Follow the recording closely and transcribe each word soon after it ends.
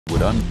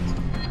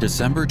would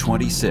December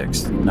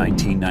 26,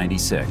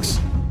 1996.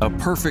 A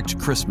perfect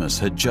Christmas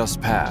had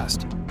just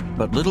passed,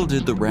 but little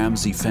did the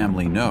Ramsey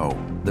family know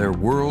their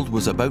world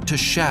was about to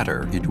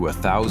shatter into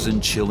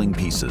 1,000 chilling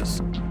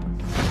pieces.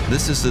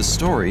 This is the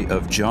story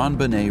of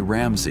JonBenét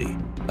Ramsey,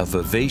 a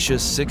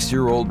vivacious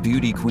 6-year-old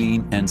beauty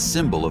queen and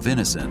symbol of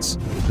innocence,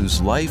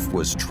 whose life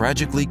was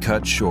tragically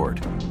cut short.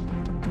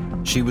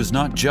 She was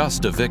not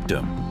just a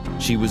victim,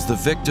 she was the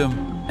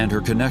victim, and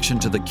her connection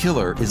to the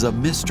killer is a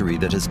mystery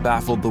that has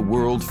baffled the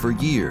world for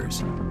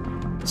years.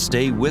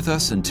 Stay with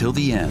us until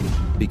the end,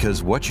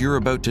 because what you're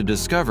about to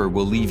discover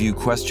will leave you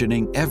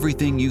questioning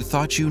everything you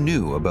thought you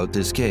knew about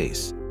this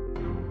case.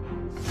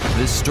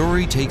 This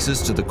story takes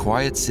us to the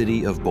quiet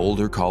city of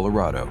Boulder,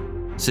 Colorado,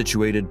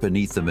 situated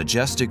beneath the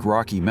majestic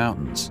Rocky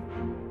Mountains.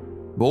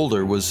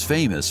 Boulder was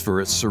famous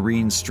for its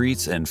serene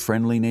streets and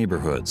friendly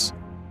neighborhoods.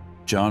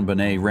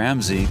 JonBenét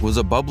Ramsey was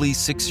a bubbly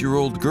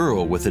 6-year-old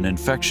girl with an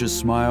infectious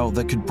smile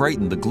that could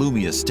brighten the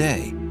gloomiest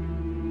day.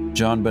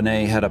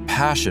 JonBenét had a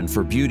passion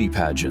for beauty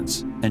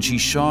pageants, and she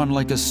shone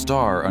like a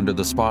star under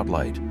the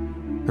spotlight.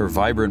 Her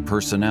vibrant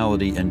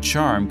personality and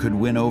charm could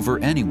win over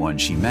anyone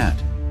she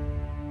met.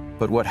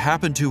 But what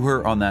happened to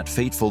her on that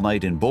fateful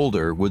night in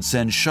Boulder would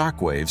send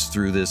shockwaves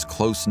through this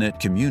close-knit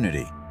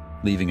community,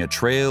 leaving a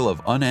trail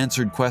of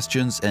unanswered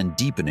questions and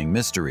deepening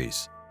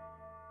mysteries.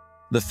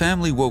 The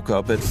family woke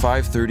up at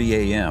 5:30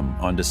 a.m.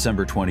 on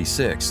December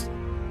 26th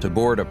to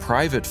board a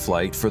private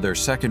flight for their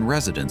second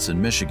residence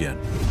in Michigan.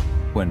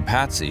 When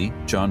Patsy,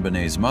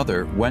 JonBenét's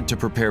mother, went to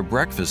prepare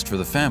breakfast for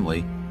the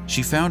family,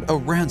 she found a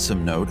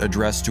ransom note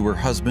addressed to her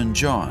husband,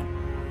 John.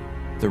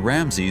 The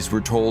Ramseys were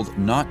told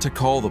not to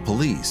call the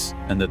police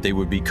and that they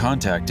would be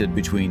contacted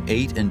between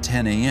 8 and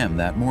 10 a.m.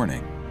 that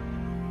morning.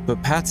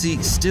 But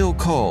Patsy still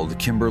called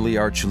Kimberly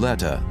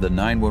Archuleta, the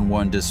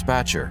 911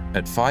 dispatcher,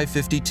 at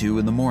 5:52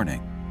 in the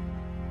morning.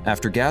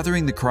 After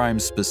gathering the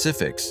crime's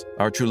specifics,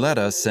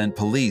 Archuleta sent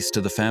police to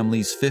the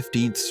family's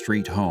 15th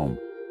Street home,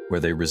 where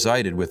they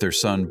resided with their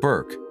son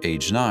Burke,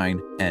 age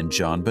 9, and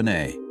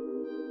JonBenét.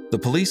 The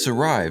police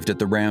arrived at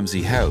the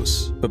Ramsey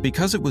house, but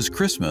because it was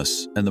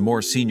Christmas and the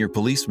more senior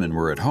policemen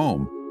were at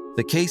home,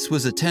 the case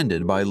was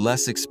attended by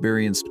less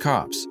experienced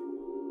cops.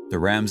 The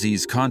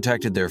Ramseys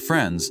contacted their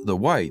friends, the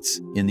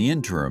Whites, in the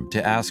interim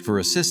to ask for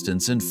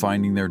assistance in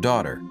finding their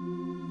daughter.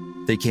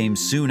 They came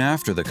soon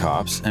after the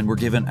cops and were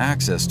given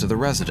access to the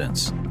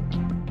residence.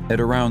 At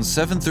around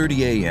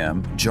 7:30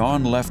 a.m.,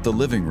 John left the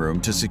living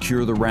room to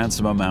secure the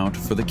ransom amount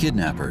for the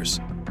kidnappers.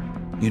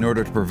 In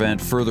order to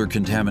prevent further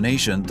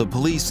contamination, the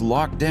police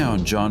locked down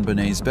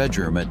JonBenét's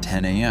bedroom at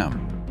 10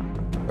 a.m.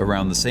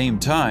 Around the same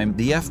time,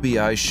 the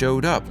FBI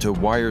showed up to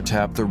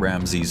wiretap the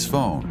Ramseys'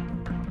 phone.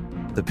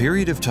 The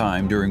period of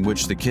time during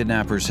which the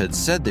kidnappers had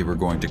said they were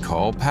going to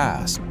call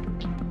passed,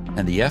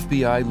 and the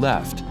FBI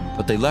left,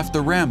 but they left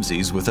the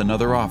Ramseys with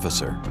another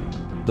officer.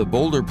 The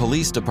Boulder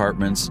Police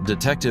Department's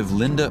Detective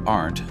Linda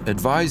Arndt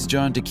advised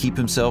John to keep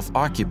himself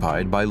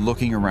occupied by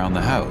looking around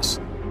the house.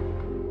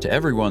 To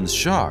everyone's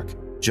shock,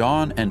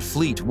 John and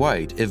Fleet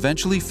White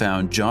eventually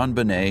found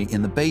JonBenét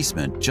in the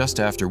basement just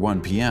after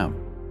 1 p.m.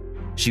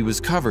 She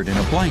was covered in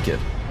a blanket,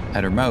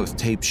 had her mouth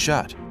taped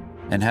shut,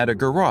 and had a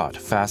garrote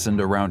fastened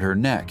around her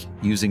neck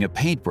using a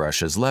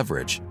paintbrush as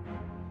leverage.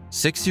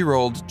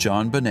 6-year-old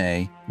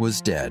JonBenét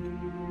was dead.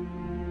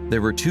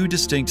 There were 2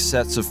 distinct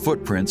sets of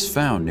footprints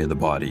found near the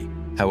body.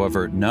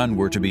 However, none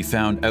were to be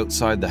found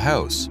outside the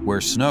house, where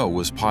snow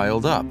was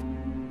piled up.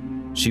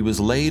 She was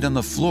laid on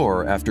the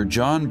floor after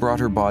John brought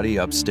her body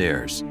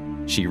upstairs.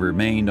 She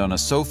remained on a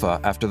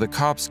sofa after the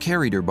cops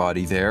carried her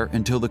body there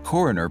until the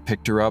coroner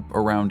picked her up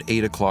around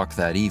 8 o'clock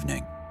that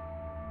evening.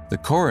 The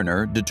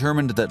coroner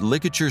determined that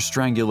ligature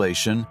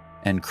strangulation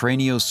and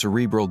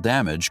craniocerebral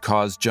damage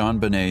caused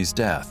JonBenét's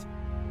death.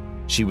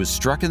 She was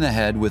struck in the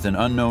head with an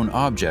unknown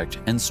object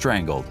and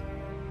strangled.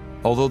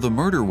 Although the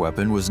murder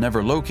weapon was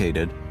never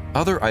located,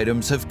 other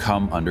items have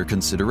come under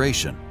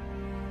consideration.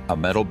 A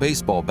metal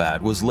baseball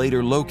bat was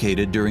later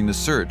located during the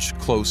search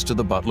close to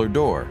the butler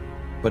door,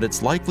 but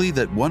it's likely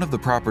that one of the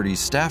property's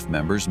staff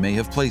members may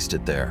have placed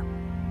it there.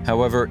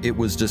 However, it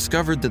was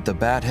discovered that the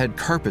bat had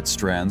carpet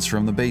strands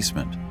from the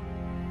basement.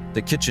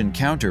 The kitchen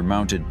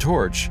counter-mounted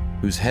torch,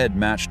 whose head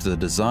matched the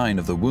design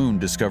of the wound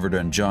discovered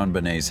on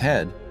JonBenét's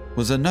head,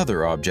 was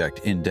another object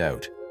in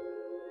doubt.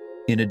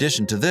 In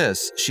addition to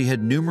this, she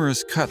had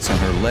numerous cuts on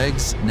her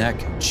legs,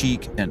 neck,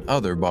 cheek, and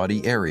other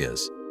body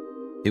areas.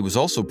 It was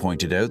also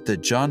pointed out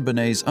that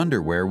JonBenét's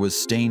underwear was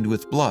stained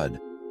with blood,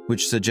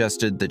 which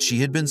suggested that she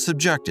had been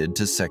subjected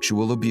to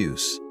sexual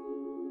abuse.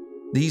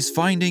 These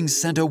findings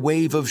sent a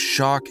wave of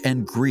shock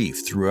and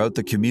grief throughout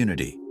the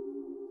community.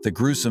 The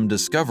gruesome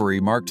discovery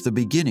marked the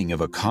beginning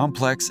of a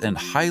complex and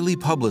highly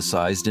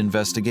publicized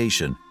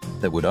investigation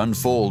that would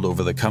unfold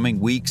over the coming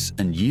weeks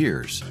and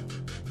years.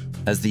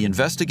 As the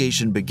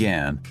investigation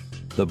began,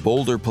 the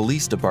Boulder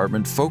Police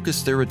Department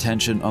focused their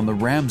attention on the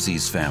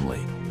Ramseys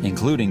family,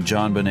 including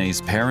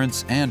JonBenét's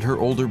parents and her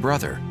older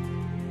brother.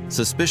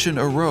 Suspicion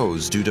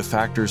arose due to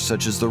factors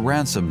such as the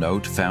ransom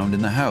note found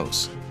in the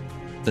house.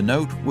 The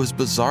note was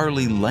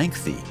bizarrely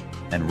lengthy,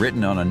 and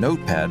written on a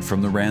notepad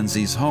from the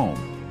Ramseys' home.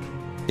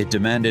 It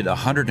demanded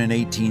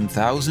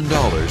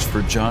 $118,000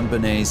 for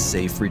JonBenét's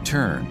safe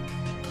return,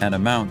 an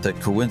amount that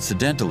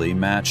coincidentally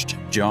matched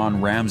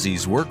John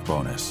Ramsey's work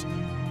bonus.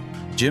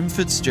 Jim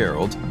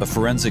Fitzgerald, a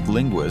forensic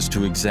linguist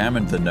who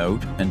examined the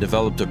note and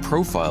developed a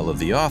profile of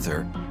the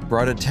author,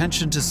 brought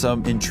attention to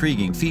some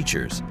intriguing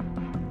features.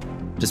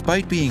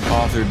 Despite being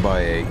authored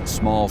by a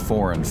small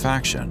foreign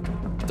faction,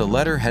 the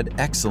letter had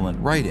excellent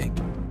writing.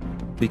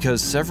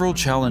 Because several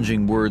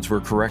challenging words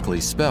were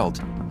correctly spelt,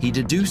 he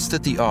deduced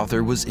that the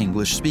author was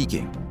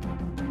English-speaking.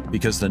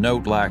 Because the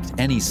note lacked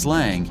any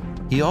slang,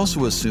 he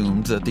also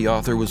assumed that the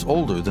author was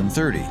older than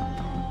 30.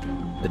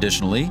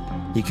 Additionally,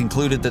 he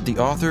concluded that the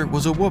author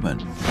was a woman.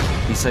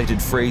 He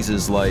cited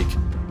phrases like,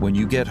 "when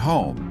you get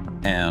home,"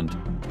 and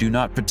 "do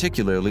not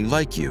particularly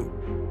like you,"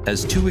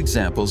 as two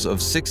examples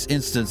of 6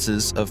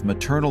 instances of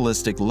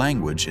maternalistic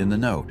language in the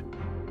note.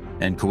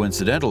 And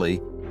coincidentally,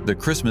 the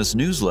Christmas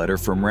newsletter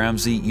from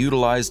Ramsey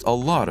utilized a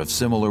lot of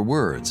similar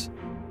words.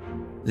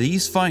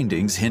 These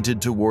findings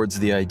hinted towards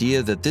the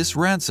idea that this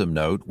ransom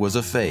note was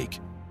a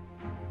fake.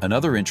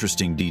 Another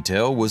interesting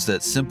detail was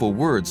that simple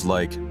words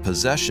like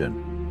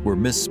possession were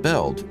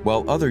misspelled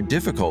while other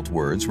difficult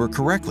words were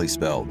correctly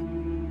spelled.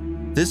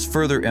 This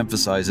further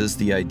emphasizes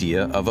the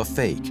idea of a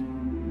fake.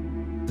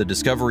 The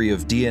discovery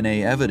of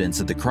DNA evidence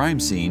at the crime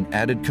scene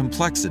added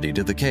complexity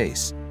to the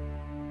case.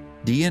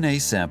 DNA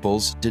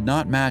samples did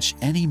not match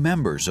any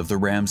members of the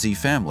Ramsey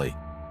family,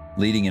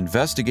 leading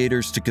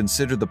investigators to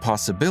consider the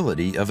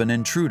possibility of an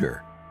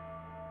intruder.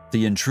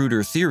 The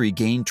intruder theory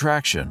gained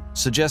traction,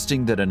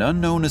 suggesting that an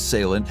unknown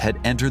assailant had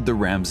entered the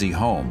Ramsey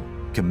home,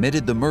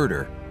 committed the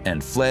murder,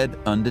 and fled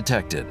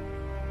undetected.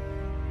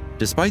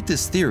 Despite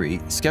this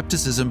theory,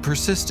 skepticism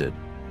persisted.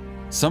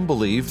 Some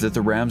believed that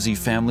the Ramsey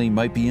family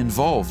might be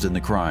involved in the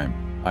crime,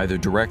 either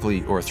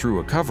directly or through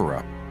a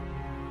cover-up.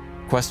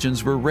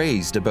 Questions were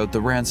raised about the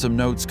ransom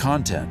note's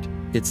content,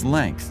 its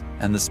length,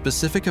 and the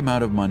specific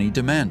amount of money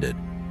demanded,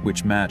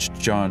 which matched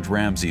John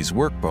Ramsey's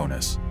work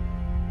bonus.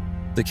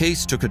 The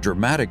case took a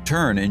dramatic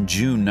turn in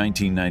June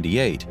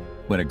 1998,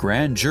 when a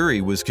grand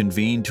jury was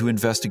convened to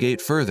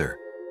investigate further.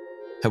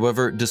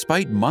 However,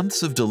 despite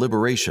months of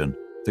deliberation,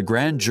 the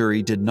grand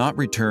jury did not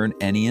return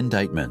any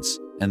indictments,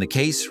 and the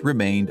case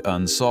remained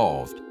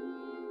unsolved.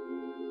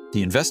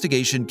 The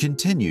investigation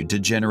continued to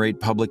generate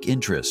public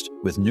interest,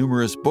 with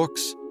numerous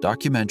books,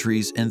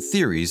 documentaries, and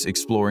theories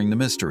exploring the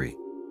mystery.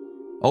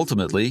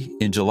 Ultimately,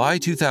 in July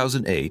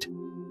 2008,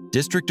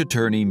 District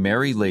Attorney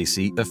Mary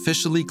Lacey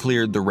officially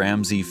cleared the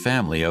Ramsey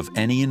family of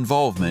any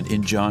involvement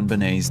in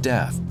JonBenét's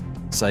death,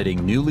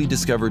 citing newly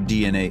discovered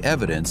DNA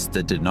evidence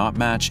that did not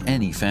match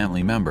any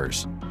family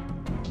members.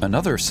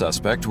 Another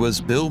suspect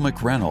was Bill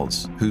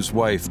McReynolds, whose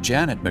wife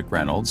Janet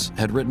McReynolds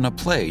had written a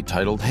play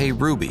titled Hey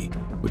Ruby,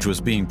 which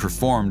was being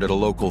performed at a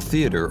local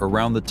theater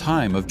around the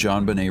time of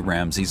JonBenét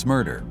Ramsey's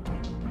murder.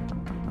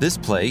 This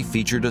play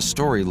featured a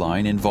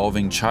storyline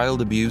involving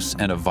child abuse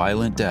and a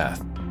violent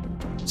death.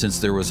 Since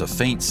there was a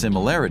faint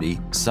similarity,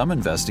 some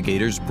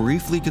investigators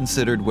briefly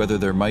considered whether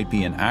there might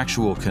be an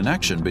actual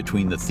connection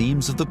between the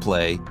themes of the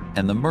play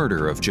and the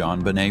murder of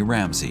JonBenét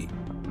Ramsey.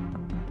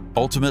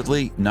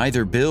 Ultimately,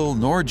 neither Bill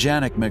nor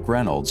Janet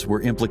McReynolds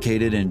were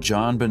implicated in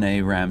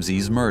JonBenét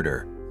Ramsey's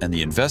murder, and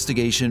the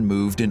investigation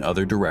moved in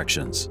other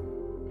directions.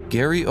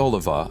 Gary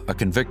Oliva, a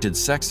convicted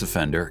sex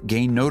offender,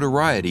 gained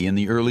notoriety in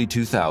the early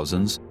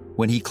 2000s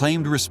when he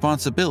claimed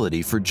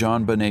responsibility for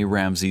JonBenét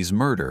Ramsey's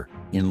murder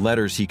in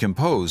letters he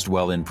composed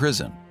while in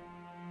prison.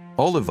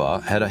 Oliva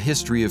had a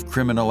history of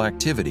criminal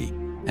activity,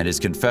 and his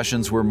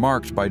confessions were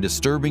marked by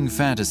disturbing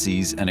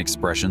fantasies and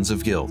expressions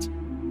of guilt.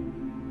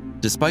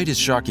 Despite his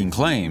shocking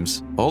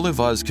claims,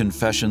 Oliva's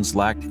confessions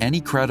lacked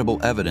any credible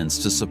evidence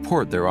to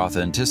support their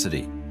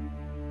authenticity.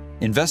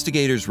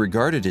 Investigators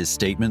regarded his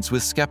statements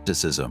with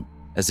skepticism,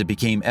 as it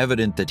became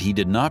evident that he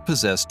did not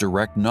possess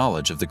direct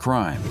knowledge of the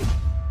crime.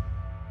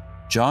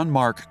 John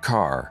Mark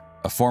Carr,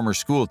 a former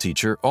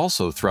schoolteacher,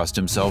 also thrust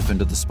himself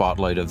into the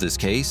spotlight of this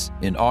case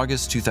in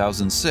August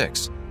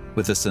 2006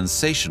 with a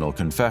sensational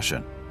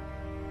confession.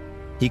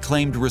 He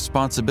claimed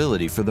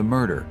responsibility for the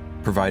murder,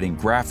 providing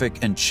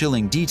graphic and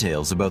chilling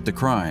details about the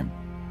crime.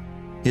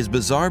 His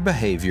bizarre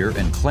behavior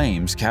and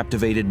claims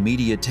captivated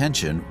media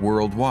attention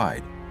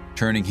worldwide,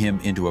 turning him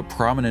into a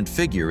prominent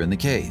figure in the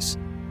case.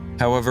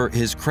 However,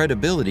 his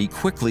credibility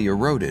quickly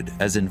eroded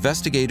as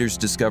investigators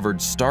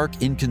discovered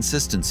stark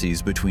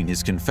inconsistencies between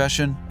his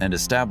confession and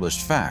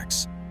established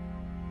facts.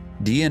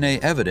 DNA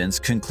evidence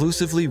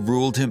conclusively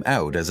ruled him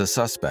out as a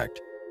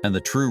suspect, and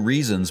the true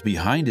reasons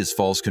behind his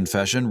false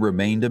confession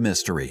remained a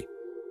mystery.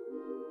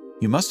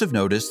 You must have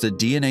noticed that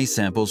DNA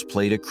samples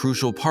played a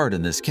crucial part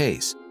in this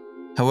case.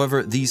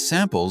 However, these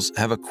samples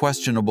have a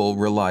questionable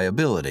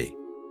reliability.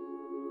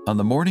 On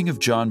the morning of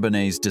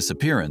JonBenét's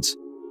disappearance,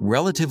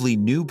 relatively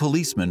new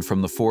policemen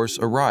from the force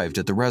arrived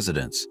at the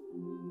residence.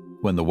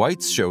 When the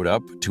Whites showed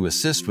up to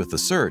assist with the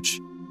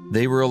search,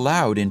 they were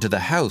allowed into the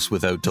house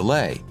without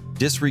delay,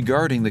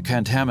 disregarding the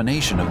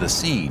contamination of the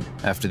scene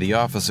after the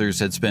officers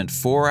had spent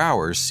 4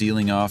 hours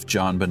sealing off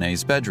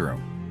JonBenét's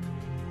bedroom.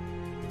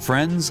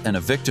 Friends and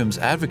a victims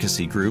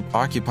advocacy group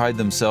occupied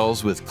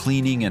themselves with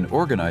cleaning and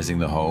organizing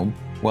the home,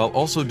 while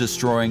also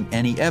destroying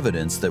any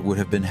evidence that would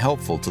have been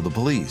helpful to the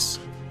police.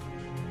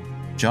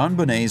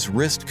 JonBenét's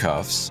wrist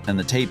cuffs and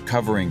the tape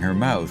covering her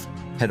mouth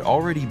had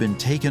already been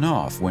taken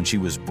off when she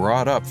was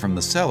brought up from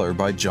the cellar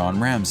by John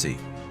Ramsey.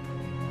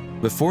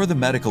 Before the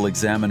medical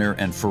examiner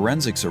and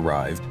forensics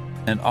arrived,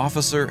 an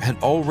officer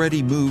had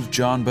already moved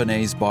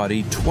JonBenét's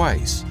body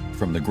twice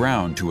from the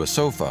ground to a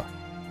sofa.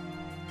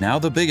 Now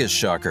the biggest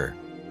shocker.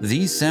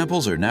 These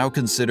samples are now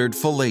considered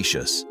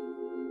fallacious.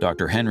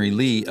 Dr. Henry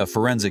Lee, a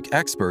forensic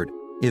expert,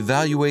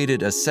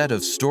 evaluated a set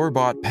of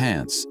store-bought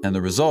pants, and the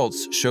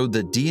results showed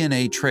that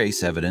DNA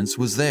trace evidence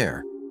was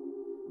there.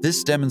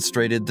 This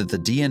demonstrated that the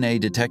DNA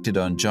detected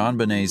on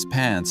JonBenét's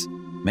pants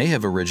may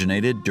have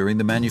originated during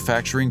the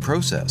manufacturing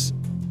process.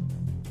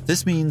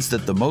 This means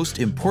that the most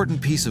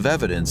important piece of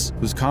evidence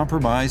was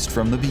compromised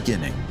from the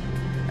beginning.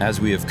 As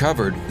we have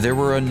covered, there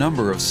were a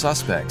number of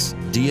suspects,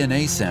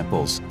 DNA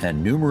samples,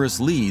 and numerous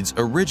leads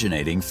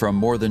originating from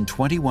more than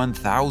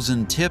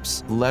 21,000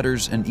 tips,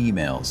 letters, and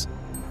emails.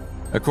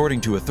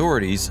 According to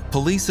authorities,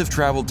 police have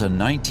traveled to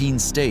 19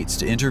 states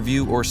to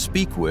interview or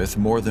speak with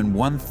more than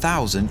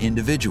 1,000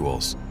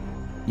 individuals.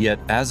 Yet,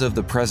 as of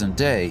the present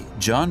day,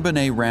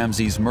 JonBenét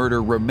Ramsey's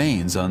murder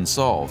remains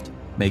unsolved,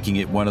 making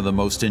it one of the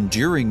most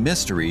enduring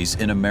mysteries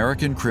in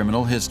American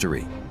criminal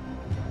history.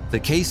 The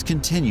case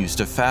continues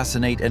to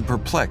fascinate and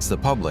perplex the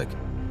public,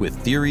 with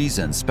theories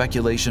and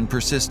speculation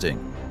persisting,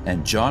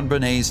 and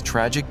JonBenét's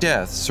tragic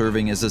death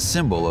serving as a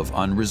symbol of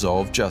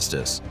unresolved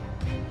justice.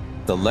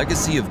 The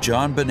legacy of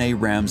JonBenét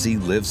Ramsey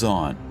lives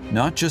on,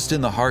 not just in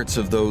the hearts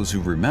of those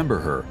who remember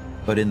her,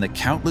 but in the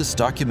countless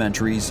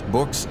documentaries,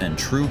 books, and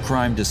true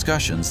crime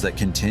discussions that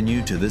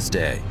continue to this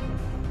day.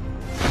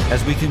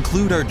 As we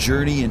conclude our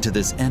journey into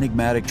this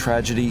enigmatic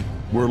tragedy,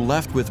 we're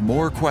left with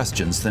more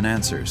questions than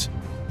answers.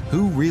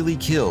 Who really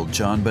killed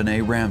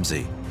JonBenét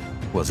Ramsey?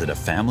 Was it a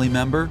family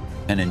member,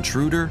 an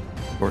intruder,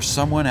 or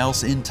someone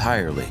else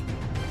entirely?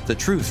 The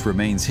truth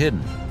remains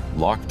hidden,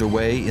 locked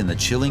away in the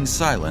chilling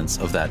silence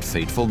of that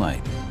fateful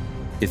night.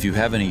 If you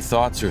have any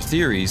thoughts or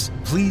theories,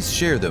 please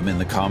share them in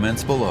the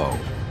comments below.